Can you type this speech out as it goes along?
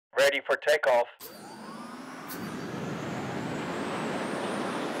ready for takeoff.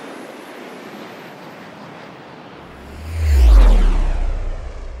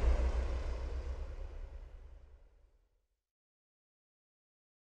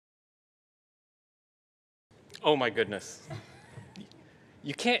 Oh my goodness.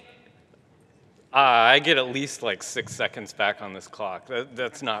 You can't, I get at least like 6 seconds back on this clock.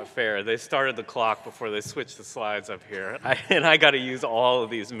 That's not fair. They started the clock before they switched the slides up here, and I got to use all of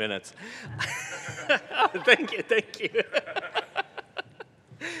these minutes. Thank you, thank you.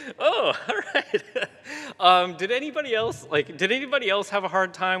 Oh, all right. Did anybody else have a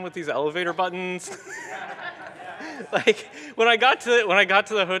hard time with these elevator buttons? Like when I got to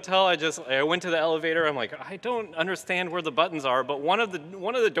the hotel, I went to the elevator. I'm like, I don't understand where the buttons are, but one of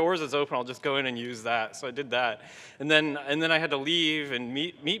the doors is open. I'll just go in and use that. So I did that, and then I had to leave and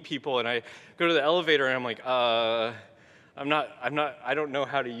meet people, and I go to the elevator, and I'm like, I don't know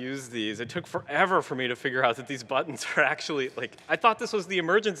how to use these. It took forever for me to figure out that these buttons are actually, like, I thought this was the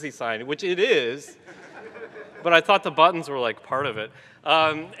emergency sign, which it is, but I thought the buttons were like part of it.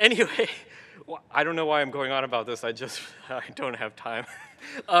 Anyway. I don't know why I'm going on about this. I don't have time.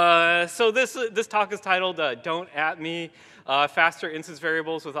 So this talk is titled "Don't at Me: Faster Instance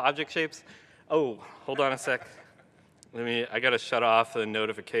Variables with Object Shapes." Oh, hold on a sec. I gotta shut off the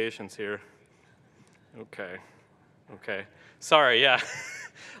notifications here. Okay. Sorry. Yeah.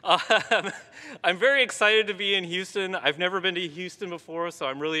 I'm very excited to be in Houston. I've never been to Houston before, so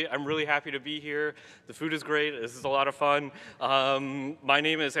I'm really happy to be here. The food is great. This is a lot of fun. My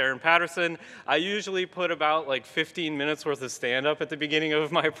name is Patterson. I usually put about like 15 minutes worth of stand-up at the beginning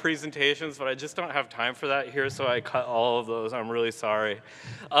of my presentations, but I just don't have time for that here, so I cut all of those. I'm really sorry.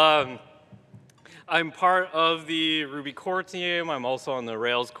 I'm part of the Ruby core team. I'm also on the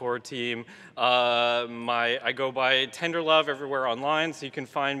Rails core team. I go by Tenderlove everywhere online, so you can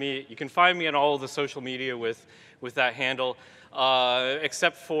find me on all of the social media with that handle.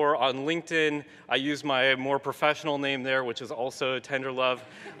 Except for on LinkedIn, I use my more professional name there, which is also Tenderlove.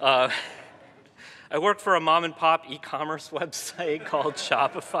 I work for a mom and pop e-commerce website called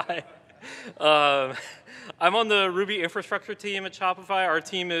Shopify. I'm on the Ruby infrastructure team at Shopify. Our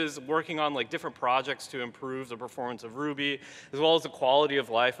team is working on like different projects to improve the performance of Ruby, as well as the quality of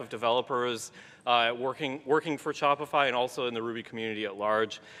life of developers working for Shopify and also in the Ruby community at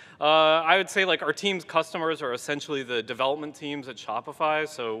large. I would say like our team's customers are essentially the development teams at Shopify.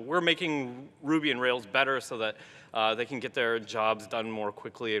 So we're making Ruby and Rails better so that they can get their jobs done more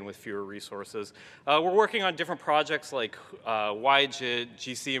quickly and with fewer resources. We're working on different projects like YJIT,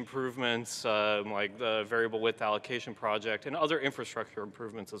 GC improvements, like the variable width allocation project, and other infrastructure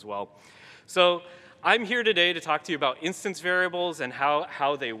improvements as well. So I'm here today to talk to you about instance variables and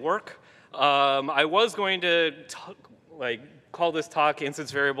how they work. I was going to call this talk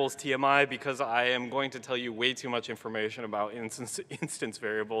Instance Variables TMI because I am going to tell you way too much information about instance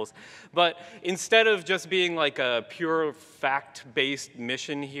variables. But instead of just being like a pure fact-based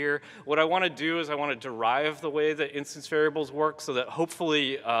mission here, what I want to do is I want to derive the way that instance variables work so that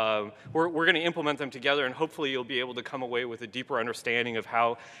hopefully we're going to implement them together, and hopefully you'll be able to come away with a deeper understanding of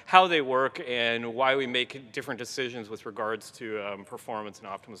how they work and why we make different decisions with regards to performance and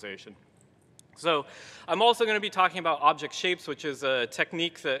optimization. So I'm also going to be talking about object shapes, which is a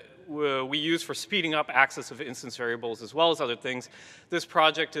technique that we use for speeding up access of instance variables as well as other things. This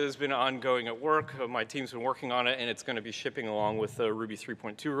project has been ongoing at work. My team's been working on it, and it's going to be shipping along with the Ruby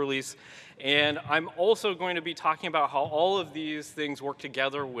 3.2 release. And I'm also going to be talking about how all of these things work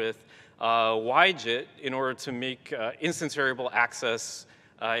together with YJIT in order to make instance variable access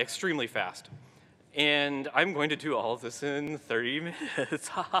extremely fast. And I'm going to do all of this in 30 minutes.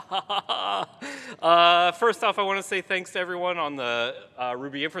 First off, I want to say thanks to everyone on the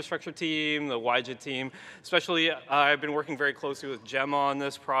Ruby infrastructure team, the YJIT team. Especially, I've been working very closely with Gemma on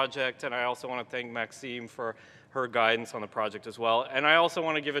this project, and I also want to thank Maxime for her guidance on the project as well. And I also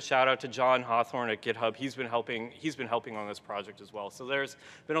want to give a shout out to John Hawthorne at GitHub. He's been helping on this project as well. So there's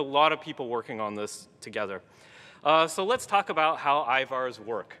been a lot of people working on this together. So let's talk about how IVARs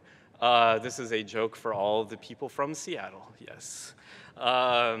work. This is a joke for all of the people from Seattle, yes.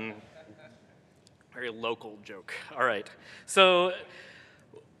 Very local joke. All right. So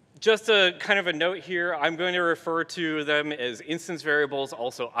just a kind of a note here, I'm going to refer to them as instance variables,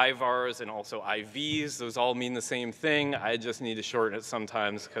 also IVARs, and also IVs. Those all mean the same thing. I just need to shorten it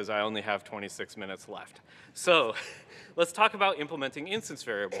sometimes because I only have 26 minutes left. So let's talk about implementing instance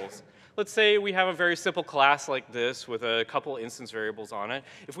variables. Let's say we have a very simple class like this with a couple instance variables on it.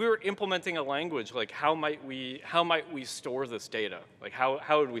 If we were implementing a language, like how might we store this data? Like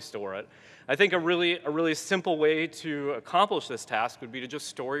how would we store it? I think a really simple way to accomplish this task would be to just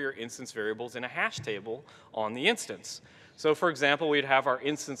store your instance variables in a hash table on the instance. So for example, we'd have our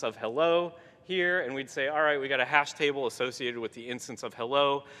instance of hello here, and we'd say, all right, we got a hash table associated with the instance of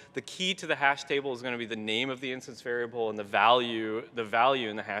hello. The key to the hash table is going to be the name of the instance variable, and the value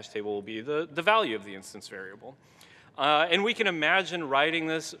in the hash table will be the value of the instance variable. And we can imagine writing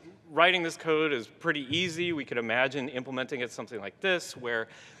this code is pretty easy. We could imagine implementing it something like this, where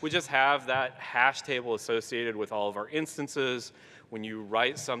we just have that hash table associated with all of our instances. When you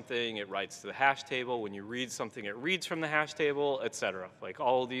write something, it writes to the hash table. When you read something, it reads from the hash table, et cetera. Like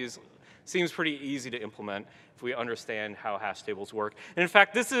all of these seems pretty easy to implement if we understand how hash tables work. And in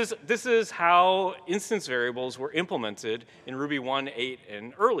fact, this is how instance variables were implemented in Ruby 1.8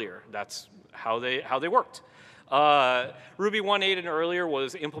 and earlier. That's how they worked. Ruby 1.8 and earlier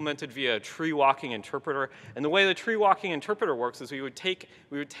was implemented via a tree walking interpreter. And the way the tree walking interpreter works is we would take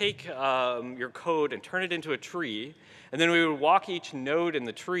your code and turn it into a tree, and then we would walk each node in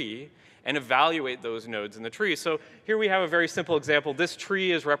the tree and evaluate those nodes in the tree. So here we have a very simple example. This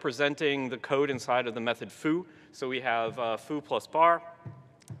tree is representing the code inside of the method foo. So we have foo plus bar.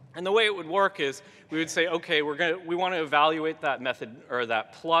 And the way it would work is we would say, okay, we want to evaluate that method, or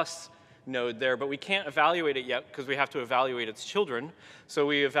that plus node there, but we can't evaluate it yet because we have to evaluate its children. So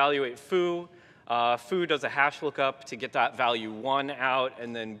we evaluate foo. Foo does a hash lookup to get that value 1 out,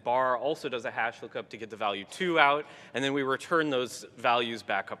 and then bar also does a hash lookup to get the value 2 out, and then we return those values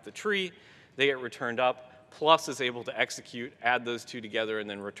back up the tree. They get returned up. Plus is able to execute, add those two together, and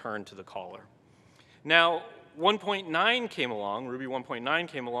then return to the caller. Now, 1.9 came along, Ruby 1.9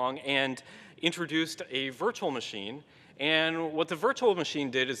 came along, and introduced a virtual machine. And what the virtual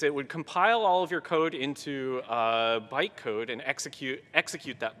machine did is it would compile all of your code into bytecode and execute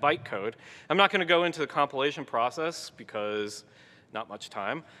that bytecode. I'm not going to go into the compilation process because not much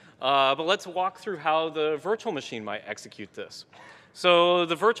time. But let's walk through how the virtual machine might execute this. So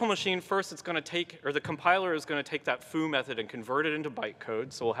the virtual machine, first it's going to take, or the compiler is going to take that foo method and convert it into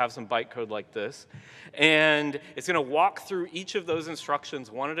bytecode. So we'll have some bytecode like this. And it's going to walk through each of those instructions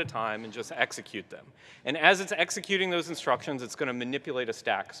one at a time and just execute them. And as it's executing those instructions, it's going to manipulate a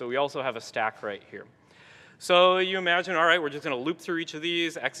stack. So we also have a stack right here. So you imagine, all right, we're just going to loop through each of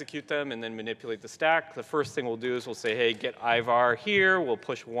these, execute them, and then manipulate the stack. The first thing we'll do is we'll say, hey, get ivar here. We'll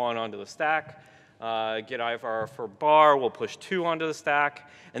push 1 onto the stack. Get ivar for bar, we'll push 2 onto the stack.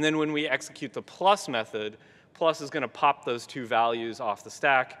 And then when we execute the plus method, plus is going to pop those 2 values off the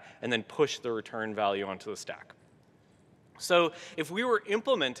stack and then push the return value onto the stack. So if we were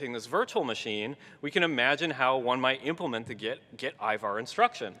implementing this virtual machine, we can imagine how one might implement the get ivar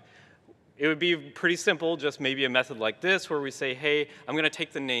instruction. It would be pretty simple, just maybe a method like this where we say, hey, I'm going to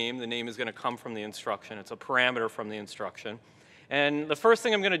take the name. The name is going to come from the instruction. It's a parameter from the instruction. And the first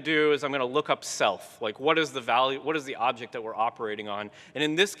thing I'm going to do is I'm going to look up self. Like, what is the value, what is the object that we're operating on? And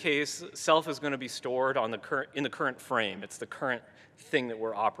in this case, self is going to be stored on in the current frame. It's the current thing that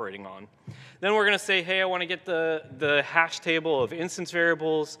we're operating on. Then we're going to say, hey, I want to get the hash table of instance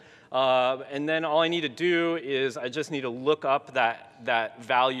variables. And then all I need to do is I just need to look up that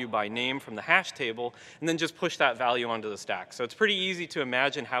value by name from the hash table and then just push that value onto the stack. So it's pretty easy to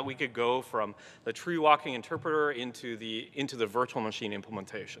imagine how we could go from the tree walking interpreter into the virtual machine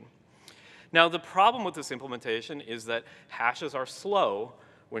implementation. Now, the problem with this implementation is that hashes are slow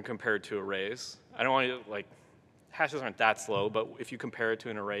when compared to arrays. I don't want to, like, hashes aren't that slow, but if you compare it to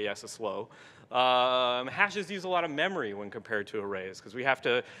an array, yes, it's slow. Hashes use a lot of memory when compared to arrays, because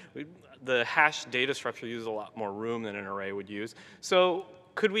the hash data structure uses a lot more room than an array would use. So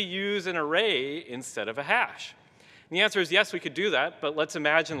could we use an array instead of a hash? And the answer is yes, we could do that, but let's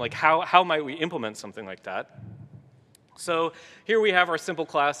imagine, like, how might we implement something like that? So here we have our simple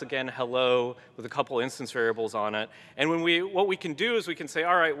class, again, hello, with a couple instance variables on it. And what we can do is we can say,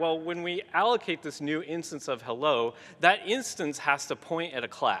 all right, well, when we allocate this new instance of hello, that instance has to point at a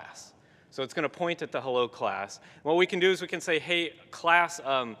class. So it's going to point at the hello class. And what we can do is we can say, hey, class,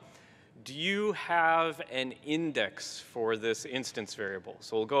 do you have an index for this instance variable?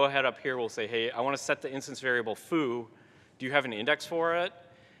 So we'll go ahead up here, we'll say, hey, I want to set the instance variable foo. Do you have an index for it?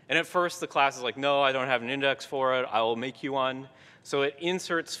 And at first, the class is like, no, I don't have an index for it. I will make you one. So it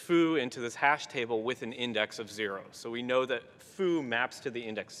inserts foo into this hash table with an index of 0. So we know that foo maps to the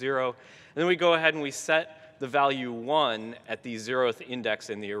index 0. And then we go ahead and we set the value 1 at the 0th index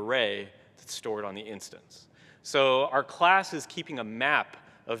in the array that's stored on the instance. So our class is keeping a map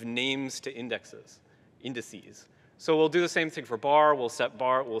of names to indices. So we'll do the same thing for bar. We'll set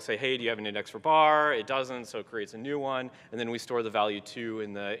bar. We'll say, hey, do you have an index for bar? It doesn't, so it creates a new one. And then we store the value 2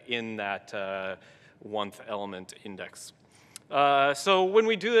 in that 1th element index. So when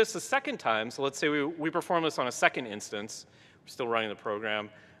we do this a second time, so let's say we perform this on a second instance. We're still running the program.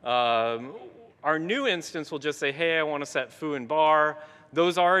 Our new instance will just say, hey, I want to set foo and bar.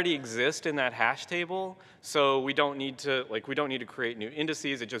 Those already exist in that hash table, so we don't need to create new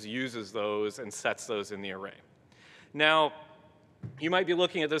indices. It just uses those and sets those in the array. Now, you might be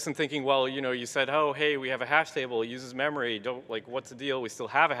looking at this and thinking, well, you said, oh, hey, we have a hash table. It uses memory. What's the deal? We still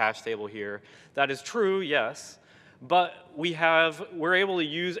have a hash table here. That is true, yes. But we're able to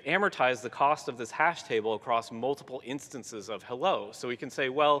amortize the cost of this hash table across multiple instances of hello. So we can say,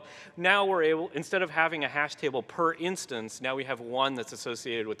 well, now we're able, instead of having a hash table per instance, now we have one that's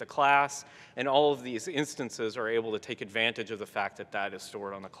associated with the class, and all of these instances are able to take advantage of the fact that that is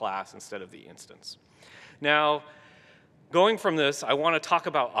stored on the class instead of the instance. Now, going from this, I want to talk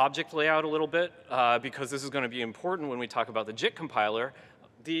about object layout a little bit, because this is going to be important when we talk about the JIT compiler.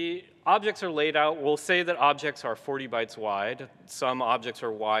 The objects are laid out. We'll say that objects are 40 bytes wide. Some objects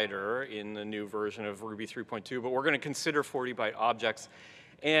are wider in the new version of Ruby 3.2, but we're going to consider 40-byte objects.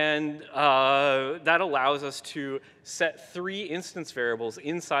 And that allows us to set 3 instance variables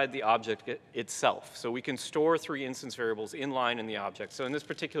inside the object itself. So we can store 3 instance variables inline in the object. So in this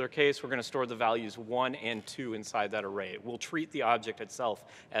particular case, we're going to store the values 1 and 2 inside that array. We'll treat the object itself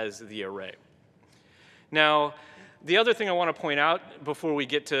as the array. Now, the other thing I want to point out before we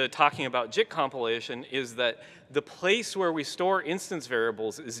get to talking about JIT compilation is that the place where we store instance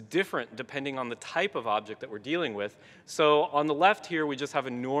variables is different depending on the type of object that we're dealing with. So on the left here, we just have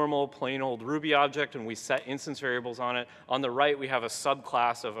a normal plain old Ruby object and we set instance variables on it. On the right, we have a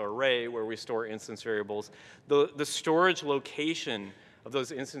subclass of array where we store instance variables. The storage location of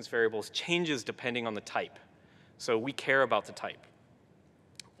those instance variables changes depending on the type. So we care about the type.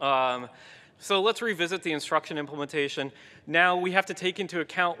 So let's revisit the instruction implementation. Now we have to take into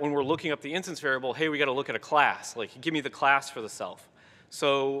account when we're looking up the instance variable, hey, we got to look at a class. Like, give me the class for the self.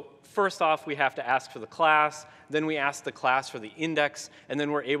 So first off, we have to ask for the class. Then we ask the class for the index. And then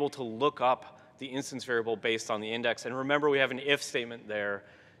we're able to look up the instance variable based on the index. And remember, we have an if statement there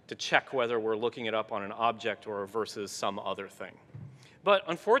to check whether we're looking it up on an object or versus some other thing. But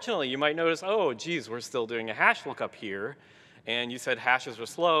unfortunately, you might notice, oh, geez, we're still doing a hash lookup here. And you said hashes were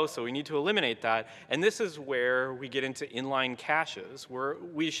slow, so we need to eliminate that. And this is where we get into inline caches, where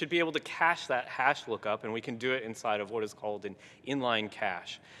we should be able to cache that hash lookup, and we can do it inside of what is called an inline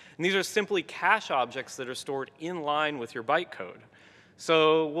cache. And these are simply cache objects that are stored in line with your bytecode.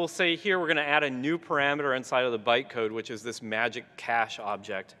 So we'll say here we're going to add a new parameter inside of the bytecode, which is this magic cache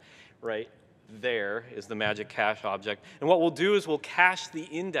object, right? There is the magic cache object. And what we'll do is we'll cache the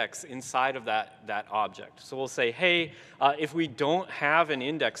index inside of that object. So we'll say, hey, if we don't have an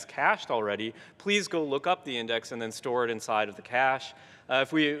index cached already, please go look up the index and then store it inside of the cache.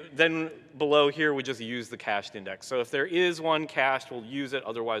 Then below here, we just use the cached index. So if there is one cached, we'll use it.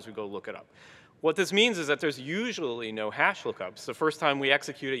 Otherwise, we go look it up. What this means is that there's usually no hash lookups. The first time we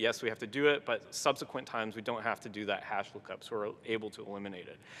execute it, yes, we have to do it, but subsequent times we don't have to do that hash lookup, so we're able to eliminate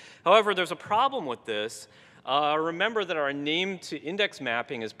it. However, there's a problem with this. Remember that our name to index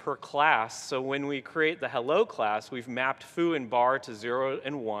mapping is per class, so when we create the hello class, we've mapped foo and bar to 0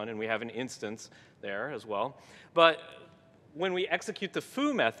 and 1, and we have an instance there as well. But when we execute the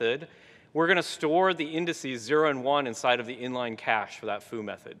foo method, we're going to store the indices 0 and 1 inside of the inline cache for that foo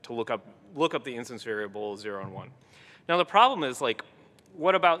method to look up the instance variable 0 and 1. Now the problem is, like,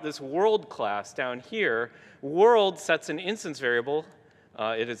 what about this world class down here? World sets an instance variable.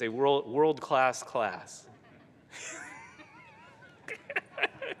 It is a world class class.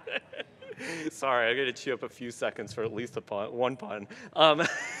 Sorry, I'm going to chew up a few seconds for at least one pun. All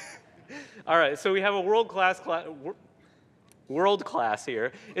right, so we have a world class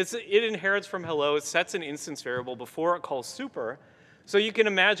here. It inherits from hello. It sets an instance variable before it calls super. So you can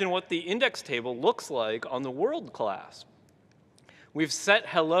imagine what the index table looks like on the world class. We've set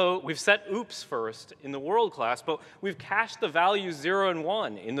oops first in the world class, but we've cached the values 0 and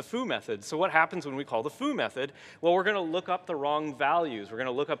 1 in the foo method. So what happens when we call the foo method? Well, we're going to look up the wrong values. We're going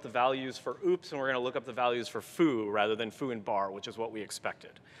to look up the values for oops, and we're going to look up the values for foo rather than foo and bar, which is what we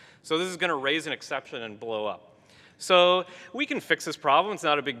expected. So this is going to raise an exception and blow up. So we can fix this problem. It's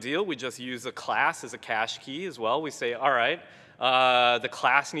not a big deal. We just use a class as a cache key as well. We say, all right, the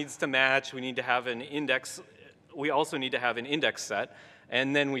class needs to match. We need to have an index. We also need to have an index set,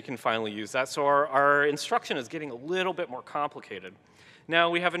 and then we can finally use that. So our instruction is getting a little bit more complicated. Now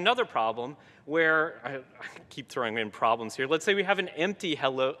we have another problem where I keep throwing in problems here. Let's say we have an empty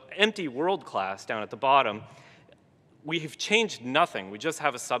world class down at the bottom. we've changed nothing. We just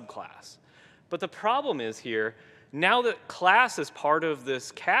have a subclass. But the problem is here, now that class is part of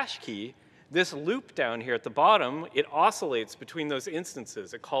this cache key, this loop down here at the bottom, it oscillates between those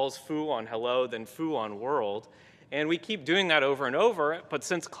instances. It calls foo on hello, then foo on world. And we keep doing that over and over, but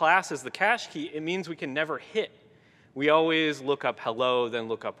since class is the cache key, it means we can never hit. We always look up hello, then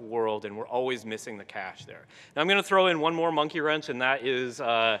look up world, and we're always missing the cache there. Now I'm going to throw in one more monkey wrench, and that is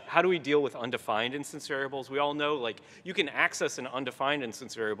how do we deal with undefined instance variables? We all know like you can access an undefined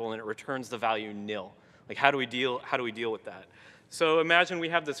instance variable, and it returns the value nil. Like how do we deal with that? So imagine we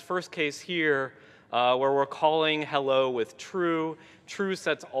have this first case here where we're calling hello with true. True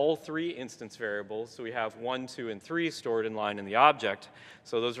sets all 3 instance variables. So we have 1, 2, and 3 stored in line in the object.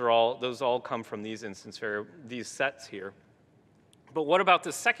 So those all come from these these sets here. But what about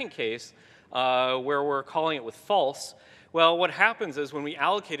the second case where we're calling it with false? Well, what happens is when we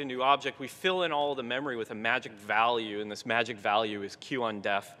allocate a new object, we fill in all the memory with a magic value, and this magic value is q on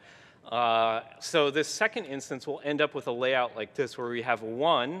def. So this second instance will end up with a layout like this, where we have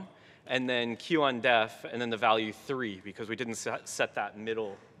 1, and then q on def, and then the value 3, because we didn't set that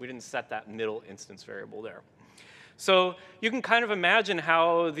middle instance variable there. So you can kind of imagine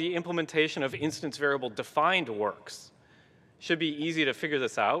how the implementation of instance variable defined works. Should be easy to figure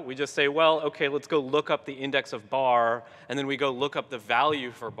this out. We just say, well, okay, let's go look up the index of bar, and then we go look up the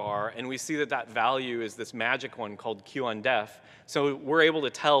value for bar, and we see that that value is this magic one called q on def. So we're able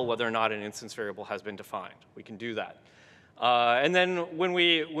to tell whether or not an instance variable has been defined. We can do that. And then when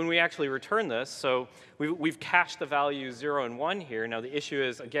we actually return this, so we've cached the values 0 and 1 here. Now the issue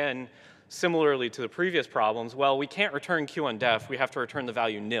is, again, similarly to the previous problems, well, we can't return q on def. We have to return the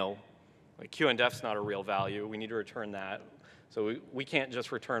value nil. Like q on def's not a real value. We need to return that. So we can't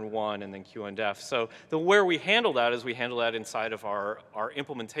just return 1 and then q on def. So where we handle that is we handle that inside of our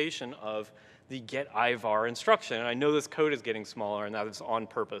implementation of the get ivar instruction. And I know this code is getting smaller, and that is on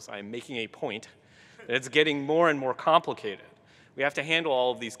purpose. I am making a point that it's getting more and more complicated. We have to handle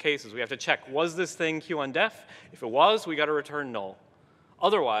all of these cases. We have to check, was this thing q on def? If it was, we got to return null.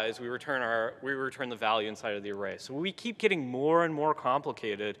 Otherwise, we return the value inside of the array. So we keep getting more and more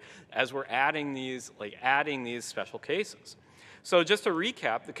complicated as we're adding these special cases. So just to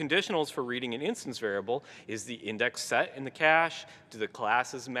recap, the conditionals for reading an instance variable is the index set in the cache, do the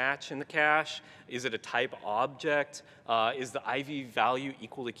classes match in the cache, is it a type object, is the IV value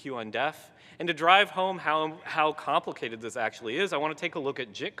equal to q on def? And to drive home how complicated this actually is, I want to take a look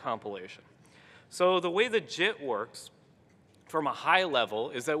at JIT compilation. So the way that JIT works from a high level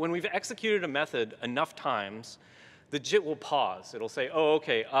is that when we've executed a method enough times, the JIT will pause. It'll say, oh,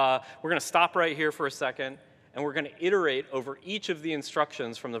 okay, we're going to stop right here for a second, and we're going to iterate over each of the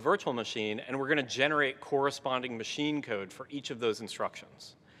instructions from the virtual machine, and we're going to generate corresponding machine code for each of those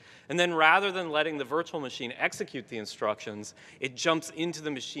instructions. And then rather than letting the virtual machine execute the instructions, it jumps into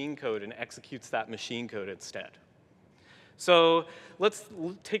the machine code and executes that machine code instead. So let's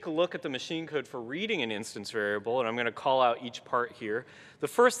take a look at the machine code for reading an instance variable, and I'm going to call out each part here. The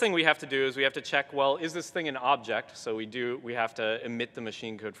first thing we have to do is we have to check, well, is this thing an object? So we have to emit the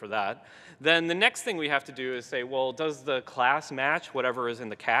machine code for that. Then the next thing we have to do is say, well, does the class match whatever is in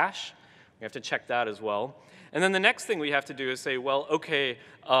the cache? We have to check that as well. And then the next thing we have to do is say, well, okay,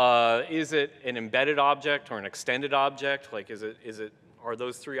 is it an embedded object or an extended object? Like, are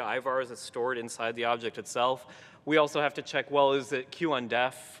those 3 ivars stored inside the object itself? We also have to check, well, is it q on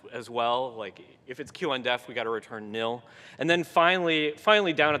def as well? Like, if it's q on def, we got to return nil. And then finally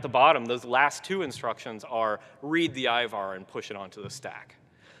down at the bottom, those last 2 instructions are read the ivar and push it onto the stack.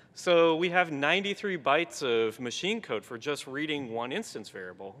 So we have 93 bytes of machine code for just reading one instance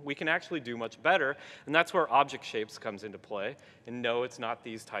variable. We can actually do much better, and that's where object shapes comes into play. And no, it's not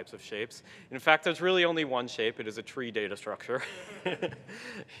these types of shapes. In fact, there's really only one shape. It is a tree data structure. It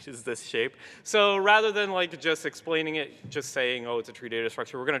is this shape. So rather than like just explaining it, just saying, oh, it's a tree data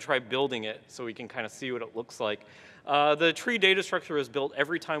structure, we're going to try building it so we can kind of see what it looks like. The tree data structure is built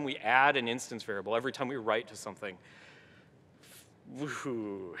every time we add an instance variable, every time we write to something.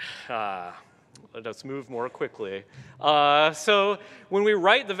 Woohoo. Let us move more quickly. So when we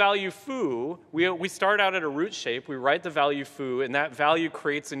write the value foo, we start out at a root shape, we write the value foo, and that value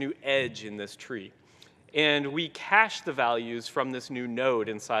creates a new edge in this tree. And we cache the values from this new node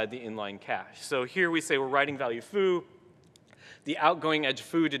inside the inline cache. So here we say we're writing value foo. The outgoing edge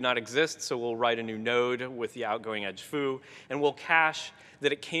foo did not exist, so we'll write a new node with the outgoing edge foo, and we'll cache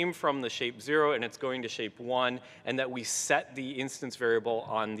that it came from the shape 0 and it's going to shape 1, and that we set the instance variable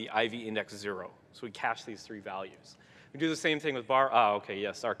on the IV index 0. So we cache these 3 values. We do the same thing with bar. Okay,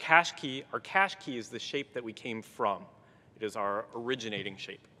 yes, our cache key is the shape that we came from. It is our originating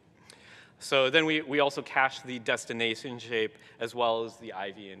shape. So then we also cache the destination shape as well as the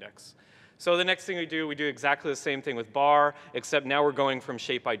IV index. So the next thing we do exactly the same thing with bar, except now we're going from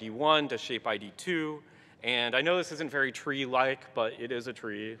shape ID 1 to shape ID 2. And I know this isn't very tree-like, but it is a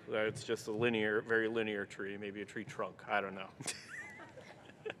tree. It's just a linear, very linear tree, maybe a tree trunk. I don't know.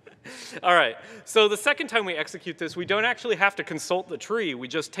 All right, so the second time we execute this, we don't actually have to consult the tree. We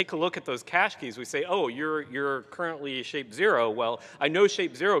just take a look at those cache keys. We say, oh, you're currently shape 0. Well, I know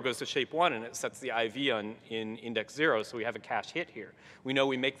shape 0 goes to shape 1, and it sets the IV in index 0, so we have a cache hit here. We know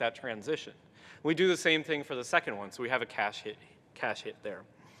we make that transition. We do the same thing for the second one, so we have a cache hit there.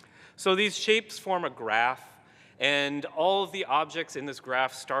 So these shapes form a graph, and all of the objects in this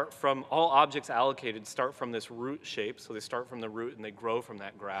graph all objects allocated start from this root shape. So they start from the root and they grow from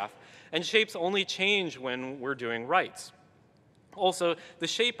that graph. And shapes only change when we're doing writes. Also, the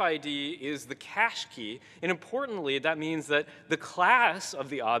shape ID is the cache key, and importantly, that means that the class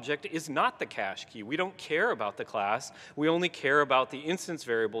of the object is not the cache key. We don't care about the class. We only care about the instance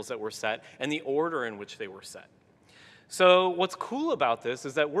variables that were set and the order in which they were set. So what's cool about this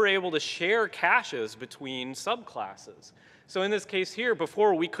is that we're able to share caches between subclasses. So in this case here,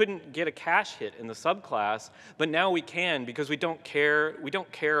 before we couldn't get a cache hit in the subclass, but now we can because we don't care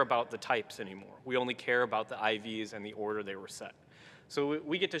about the types anymore. We only care about the IVs and the order they were set. So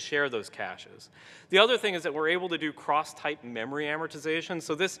we get to share those caches. The other thing is that we're able to do cross-type memory amortization.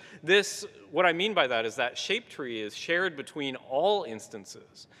 So what I mean by that is that shape tree is shared between all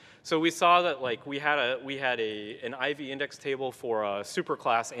instances. So we saw that we had an IV index table for a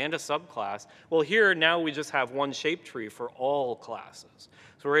superclass and a subclass. Well, here now we just have one shape tree for all classes.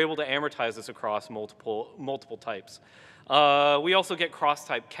 So we're able to amortize this across multiple types. We also get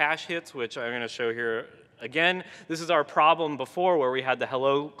cross-type cache hits, which I'm going to show here. Again, this is our problem before where we had the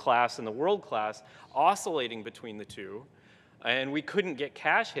hello class and the world class oscillating between the two. And we couldn't get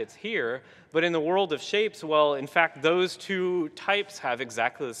cache hits here. But in the world of shapes, well, in fact, those two types have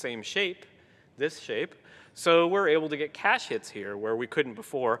exactly the same shape, this shape. So we're able to get cache hits here where we couldn't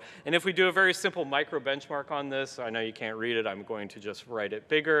before. And if we do a very simple micro benchmark on this, I know you can't read it. I'm going to just write it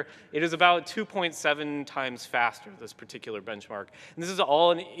bigger. It is about 2.7 times faster, this particular benchmark. And this is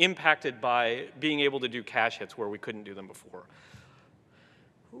all impacted by being able to do cache hits where we couldn't do them before.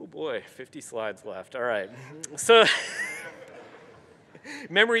 Oh boy, 50 slides left. All right. So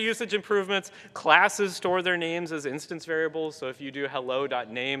memory usage improvements. Classes store their names as instance variables. So if you do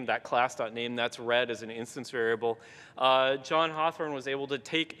hello.name, that class.name, that's read as an instance variable. John Hawthorne was able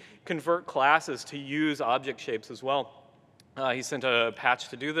to convert classes to use object shapes as well. He sent a patch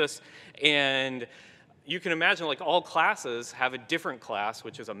to do this. And you can imagine all classes have a different class,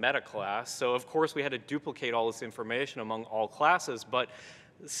 which is a meta class. So of course we had to duplicate all this information among all classes. But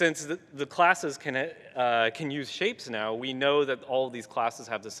since the classes can use shapes now, we know that all of these classes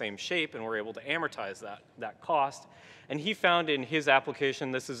have the same shape, and we're able to amortize that cost. And he found in his application,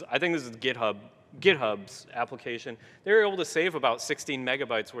 I think this is GitHub's application, they were able to save about 16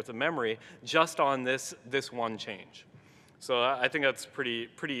 megabytes worth of memory just on this one change. So I think that's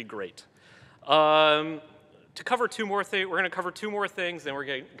pretty great. To cover two more things, we're going to cover two more things, then we're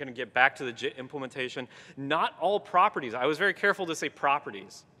going to get back to the JIT implementation. Not all properties, I was very careful to say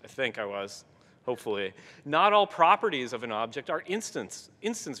properties, I think I was, hopefully. Not all properties of an object are instance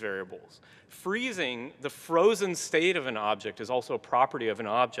variables. Freezing, the frozen state of an object is also a property of an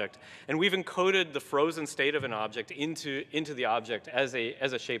object, and we've encoded the frozen state of an object into the object as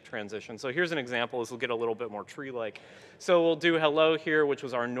a shape transition. So here's an example. This will get a little bit more tree-like. So we'll do hello here, which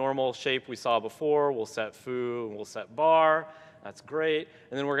was our normal shape we saw before. We'll set foo, and we'll set bar. That's great.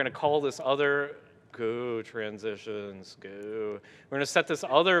 And then we're going to call this other go transitions, go. We're going to set this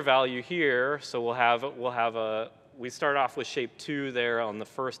other value here, so we start off with shape 2 there on the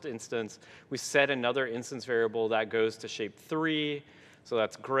first instance. We set another instance variable that goes to shape 3, so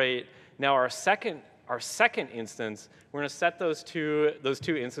that's great. Now our second instance, we're going to set those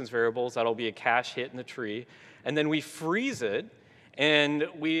two instance variables. That'll be a cache hit in the tree, and then we freeze it, and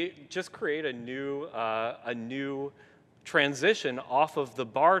we just create a new transition off of the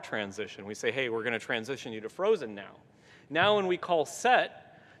bar transition. We say, hey, we're going to transition you to frozen now. Now when we call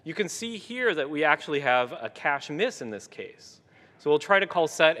set, you can see here that we actually have a cache miss in this case. So we'll try to call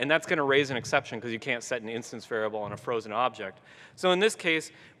set, and that's going to raise an exception because you can't set an instance variable on a frozen object. So in this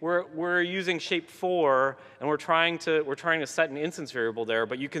case, we're using shape 4, and we're trying to set an instance variable there,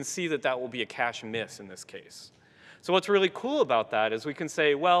 but you can see that that will be a cache miss in this case. So what's really cool about that is we can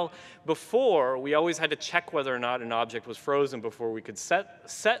say, well, before we always had to check whether or not an object was frozen before we could set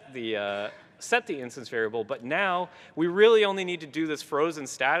the instance variable, but now we really only need to do this frozen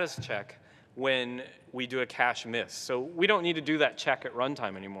status check when we do a cache miss. So we don't need to do that check at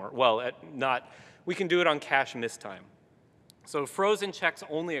runtime anymore. Well, we can do it on cache miss time. So frozen checks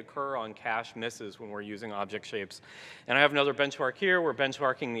only occur on cache misses when we're using object shapes. And I have another benchmark here. We're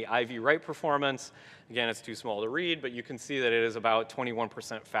benchmarking the IV write performance. Again, it's too small to read, but you can see that it is about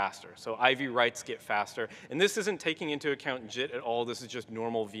 21% faster. So IV writes get faster. And this isn't taking into account JIT at all. This is just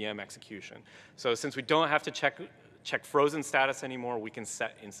normal VM execution. So since we don't have to check frozen status anymore, we can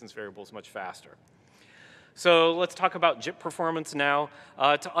set instance variables much faster. So let's talk about JIT performance now.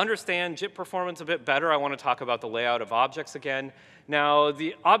 To understand JIT performance a bit better, I want to talk about the layout of objects again. Now,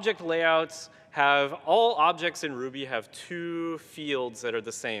 the object layouts have, all objects in Ruby have two fields that are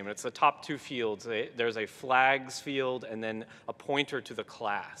the same. It's the top two fields. There's a flags field and then a pointer to the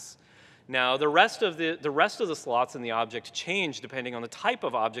class. Now, the rest of the slots in the object change depending on the type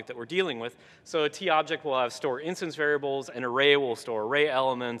of object that we're dealing with. So a T object will have store instance variables, an array will store array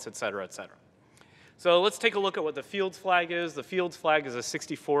elements, et cetera, et cetera. So let's take a look at what the fields flag is. The fields flag is a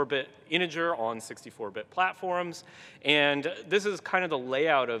 64-bit integer on 64-bit platforms. And this is kind of the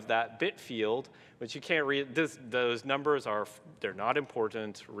layout of that bit field, which you can't read. Those numbers they're not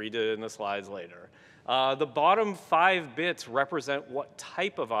important. Read it in the slides later. The bottom 5 bits represent what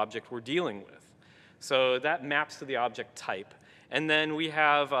type of object we're dealing with. So that maps to the object type. And then we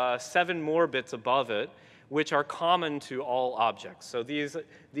have 7 more bits above it, which are common to all objects. So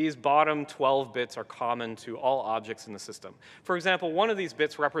these bottom 12 bits are common to all objects in the system. For example, one of these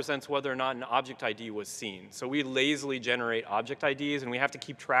bits represents whether or not an object ID was seen. So we lazily generate object IDs, and we have to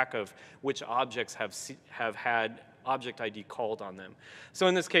keep track of which objects have had object ID called on them. So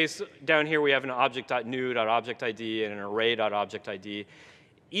in this case, down here we have an object.new.objectID and an array.objectID.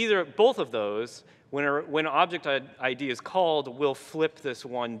 Both of those, when object ID is called, we'll flip this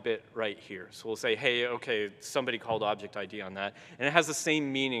 1 bit right here. So we'll say, hey, okay, somebody called object ID on that. And it has the same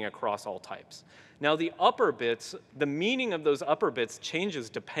meaning across all types. Now the upper bits, the meaning of those upper bits changes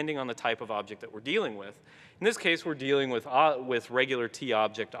depending on the type of object that we're dealing with. In this case, we're dealing with regular T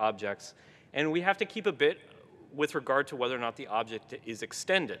objects. And we have to keep a bit with regard to whether or not the object is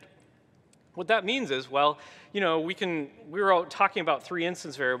extended. What that means is, well, you know, we were talking about 3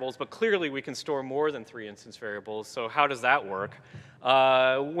 instance variables, but clearly we can store more than 3 instance variables. So how does that work?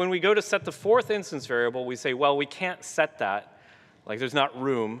 When we go to set the 4th instance variable, we say, well, we can't set that. Like, there's not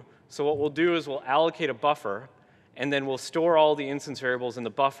room. So what we'll do is we'll allocate a buffer, and then we'll store all the instance variables in the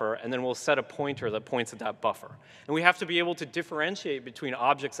buffer, and then we'll set a pointer that points at that buffer. And we have to be able to differentiate between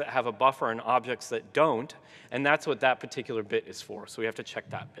objects that have a buffer and objects that don't, and that's what that particular bit is for. So we have to check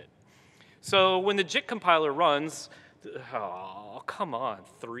that bit. So when the JIT compiler runs, oh, come on,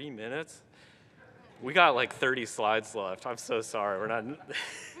 3 minutes? We got like 30 slides left. I'm so sorry, we're not.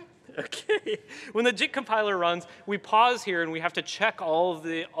 Okay. When the JIT compiler runs, we pause here and we have to check all of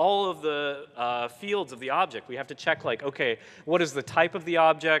the fields of the object. We have to check, like, okay, what is the type of the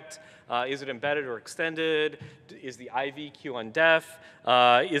object? Is it embedded or extended? Is the IV queue on def?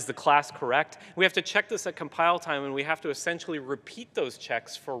 Is the class correct? We have to check this at compile time, and we have to essentially repeat those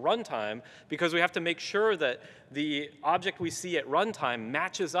checks for runtime because we have to make sure that the object we see at runtime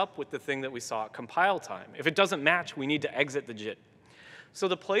matches up with the thing that we saw at compile time. If it doesn't match, we need to exit the JIT. So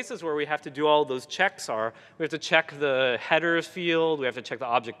the places where we have to do all those checks are, we have to check the headers field, we have to check the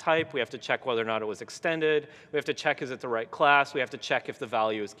object type, we have to check whether or not it was extended, we have to check is it the right class, we have to check if the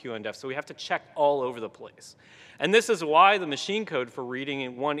value is QNDF. So we have to check all over the place. And this is why the machine code for reading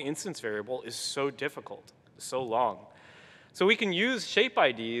in 1 instance variable is so difficult, so long. So we can use shape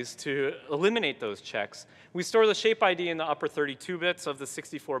IDs to eliminate those checks. We store the shape ID in the upper 32 bits of the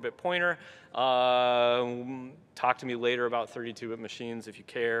 64-bit pointer. Talk to me later about 32-bit machines if you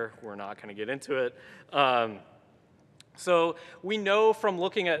care. We're not going to get into it. So we know from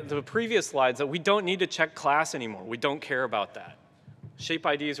looking at the previous slides that we don't need to check class anymore. We don't care about that. Shape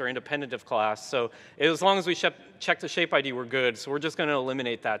IDs are independent of class. So as long as we check the shape ID, we're good. So we're just going to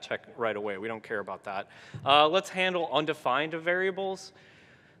eliminate that check right away. We don't care about that. Let's handle undefined variables.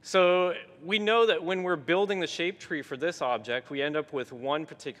 So we know that when we're building the shape tree for this object, we end up with one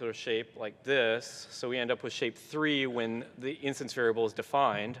particular shape like this. So we end up with shape 3 when the instance variable is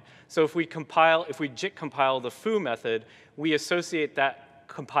defined. So if we JIT compile the foo method, we associate that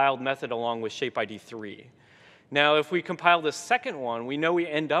compiled method along with shape ID 3. Now, if we compile the second one, we know we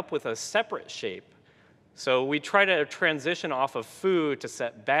end up with a separate shape. So we try to transition off of foo to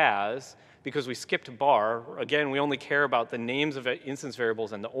set baz, because we skipped bar. Again, we only care about the names of instance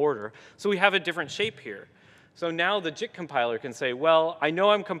variables and the order. So we have a different shape here. So now the JIT compiler can say, well, I know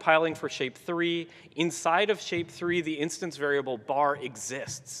I'm compiling for shape 3. Inside of shape 3, the instance variable bar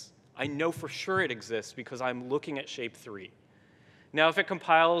exists. I know for sure it exists because I'm looking at shape 3. Now, if it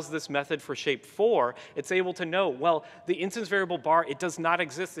compiles this method for shape 4, it's able to know, well, the instance variable bar, it does not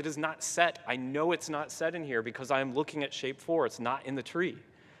exist. It is not set. I know it's not set in here because I'm looking at shape 4. It's not in the tree.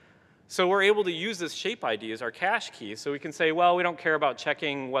 So we're able to use this shape ID as our cache key. So we can say, well, we don't care about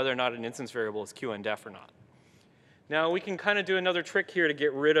checking whether or not an instance variable is QNDEF or not. Now, we can kind of do another trick here to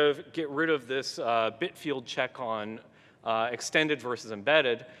get rid of this bit field check on extended versus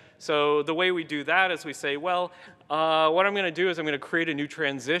embedded. So the way we do that is we say, well, what I'm going to do is I'm going to create a new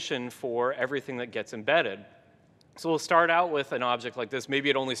transition for everything that gets embedded. So we'll start out with an object like this. Maybe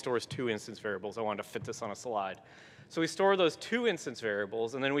it only stores 2 instance variables. I wanted to fit this on a slide. So we store those 2 instance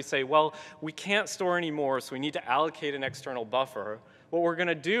variables, and then we say, well, we can't store any more, so we need to allocate an external buffer. What we're going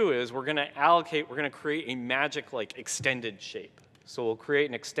to do is we're going to create a magic like extended shape. So we'll create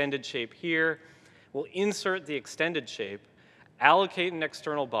an extended shape here. We'll insert the extended shape, allocate an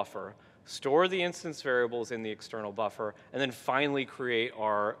external buffer, store the instance variables in the external buffer, and then finally create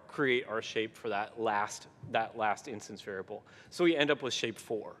our shape for that last instance variable. So we end up with shape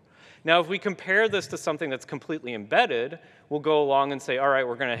 4. Now, if we compare this to something that's completely embedded, we'll go along and say, all right,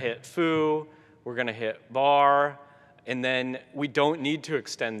 we're going to hit foo, we're going to hit bar, and then we don't need to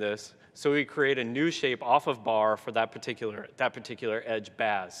extend this. So we create a new shape off of bar for that particular edge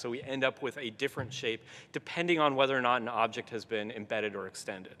baz. So we end up with a different shape depending on whether or not an object has been embedded or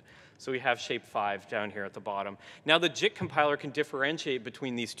extended. So we have shape 5 down here at the bottom. Now the JIT compiler can differentiate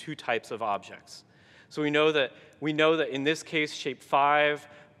between these 2 types of objects. So we know that in this case, shape 5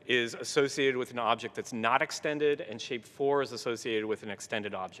 is associated with an object that's not extended, and shape 4 is associated with an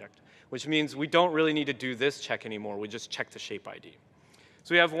extended object, which means we don't really need to do this check anymore. We just check the shape ID.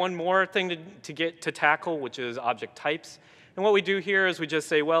 So we have one more thing to tackle, which is object types. And what we do here is we just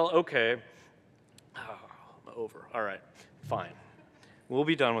say, well, OK, I'm over. All right, fine. We'll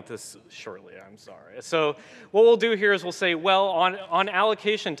be done with this shortly, I'm sorry. So what we'll do here is we'll say, well, on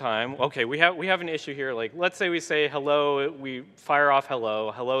allocation time, OK, we have an issue here. Like, let's say we say hello, we fire off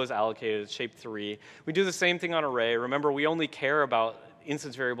hello. Hello is allocated, it's shape 3. We do the same thing on array. Remember, we only care about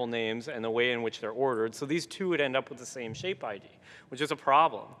instance variable names and the way in which they're ordered. So these 2 would end up with the same shape ID, which is a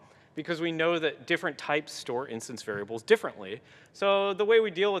problem because we know that different types store instance variables differently. So the way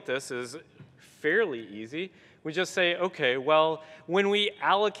we deal with this is fairly easy. We just say, OK, well, when we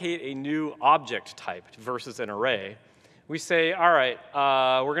allocate a new object type versus an array, we say, all right,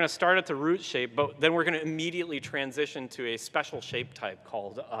 we're going to start at the root shape, but then we're going to immediately transition to a special shape type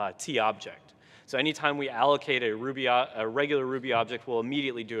called tObject. So anytime we allocate a regular Ruby object, we'll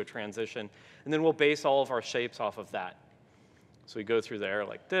immediately do a transition, and then we'll base all of our shapes off of that. So we go through there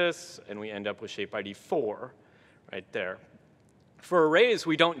like this, and we end up with shape ID 4 right there. For arrays,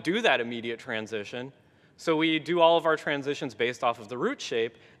 we don't do that immediate transition. So we do all of our transitions based off of the root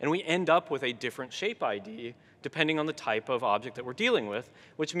shape, and we end up with a different shape ID depending on the type of object that we're dealing with,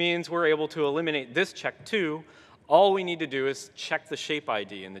 which means we're able to eliminate this check too. All we need to do is check the shape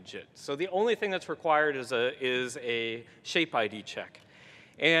ID in the JIT. So the only thing that's required is a shape ID check.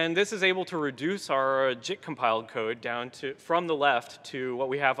 And this is able to reduce our JIT compiled code down from the left to what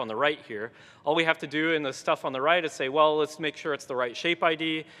we have on the right here. All we have to do in the stuff on the right is say, well, let's make sure it's the right shape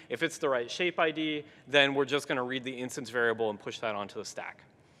ID. If it's the right shape ID, then we're just going to read the instance variable and push that onto the stack.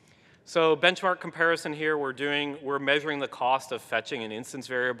 So benchmark comparison here, we're measuring the cost of fetching an instance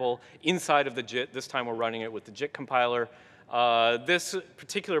variable inside of the JIT. This time we're running it with the JIT compiler. This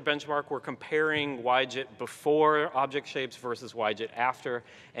particular benchmark, we're comparing YJIT before object shapes versus YJIT after,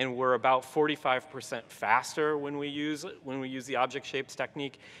 and we're about 45% faster when we use the object shapes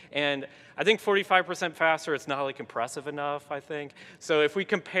technique. And I think 45% faster, it's not like impressive enough, I think. So if we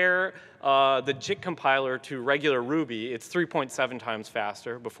compare the JIT compiler to regular Ruby, it's 3.7 times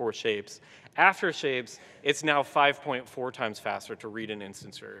faster before shapes. After shapes, it's now 5.4 times faster to read an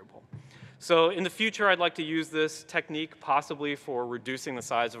instance variable. So in the future, I'd like to use this technique possibly for reducing the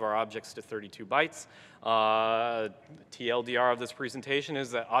size of our objects to 32 bytes. TLDR of this presentation is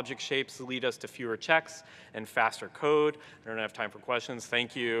that object shapes lead us to fewer checks and faster code. I don't have time for questions.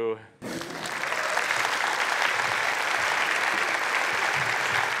 Thank you.